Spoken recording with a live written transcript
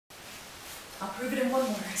I'll prove it in one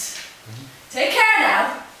word. Take care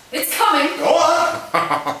now. It's coming. Go on.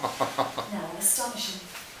 Now, an astonishing.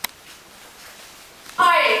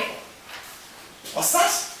 Aye. What's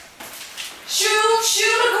that? Shoo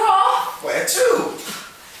le gras. Where to?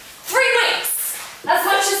 3 weeks. As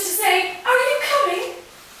much as to say, are you coming?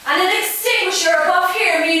 And an extinguisher above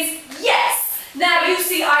here means yes. Now you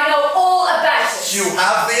see I know all about it. You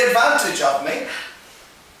have the advantage of me.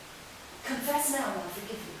 Confess now and I'll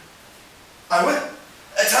forgive you. I will.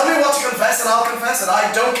 Tell me what to confess and I'll confess it.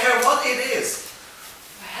 I don't care what it is.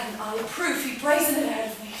 If I had an eye of proof, he'd brazen it out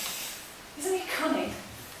of me. Isn't he cunning?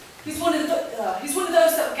 He's one of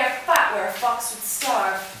those that would get fat where a fox would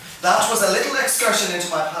starve. That was a little excursion into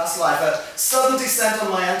my past life, a sudden descent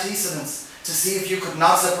on my antecedents, to see if you could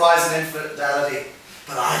not surprise an infidelity.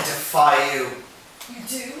 But I defy you. You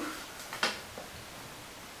do?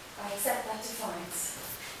 I accept that defiance.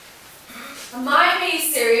 And mind me,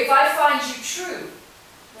 Siri, if I find you true,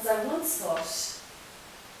 as I once thought.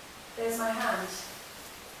 There's my hand.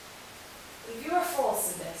 If you are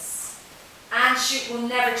false in this, Anne-Shoot will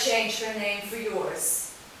never change her name for yours.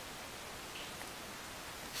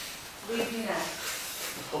 Leave me now.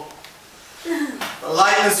 The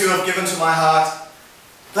lightness you have given to my heart,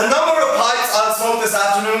 the number of pipes I'll smoke this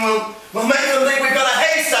afternoon will make them think we've got a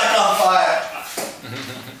haystack on fire.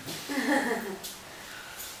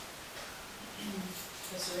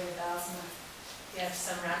 Just ring a bell, isn't it? Yeah,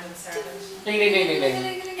 some random servant. Ding, ding, ding,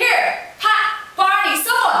 ding, ding. Here! Ha! Barney,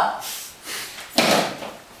 someone!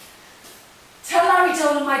 Tell Larry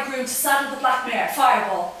Dole and my groom to saddle the black mare,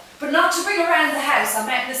 Fireball, but not to bring her around the house. I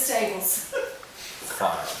met in the stables.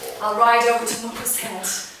 Fireball. I'll ride over to Mucker's Head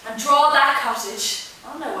and draw that cottage.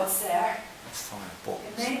 I'll know what's there. That's Fireball.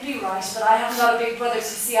 It may be right, but I haven't got a big brother to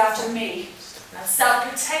see after me. And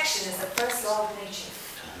self-protection is the first law of nature.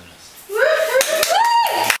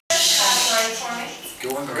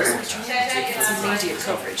 Go on, It's media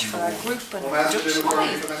coverage for our group and production.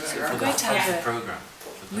 We're going to have a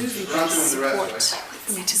movie-based report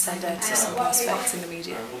for me to send out to some prospects in the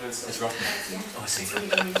media. It's rotten. Oh, I see. So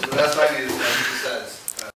that's why I need to says.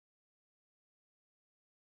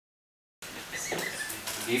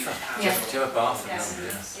 Eva, do you have a bath in the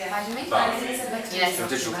Yeah. bath? Yes. You have a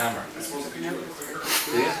digital camera. Do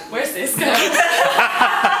you? Where's this going?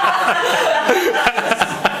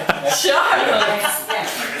 Charlotte!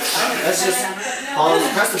 Let's just pause,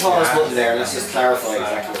 press the pause button there, let's just clarify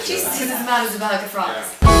exactly what you're doing. She's as mad as a bag of frogs.